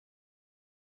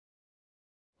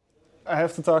I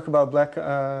have to talk about Black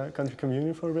Country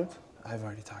Communion for a bit. I've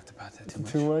already talked about that too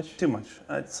much. Too much? Too much.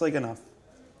 It's like enough.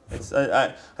 It's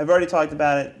I've already talked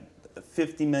about it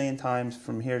 50 million times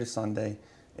from here to Sunday.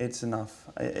 It's enough.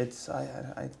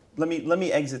 Let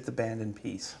me exit the band in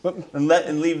peace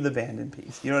and leave the band in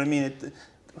peace. You know what I mean?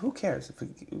 Who cares?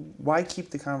 Why keep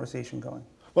the conversation going?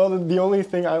 Well, the only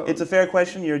thing It's a fair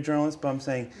question. You're a journalist, but I'm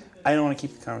saying I don't want to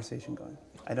keep the conversation going.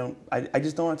 I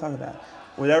just don't want to talk about it.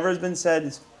 Whatever has been said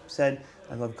is said.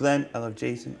 I love Glenn. I love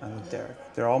Jason. I love Derek.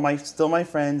 They're all still my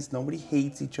friends. Nobody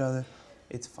hates each other.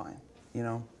 It's fine, you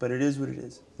know. But it is what it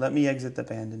is. Let me exit the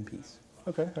band in peace.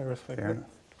 Okay, I respect Fair that. enough.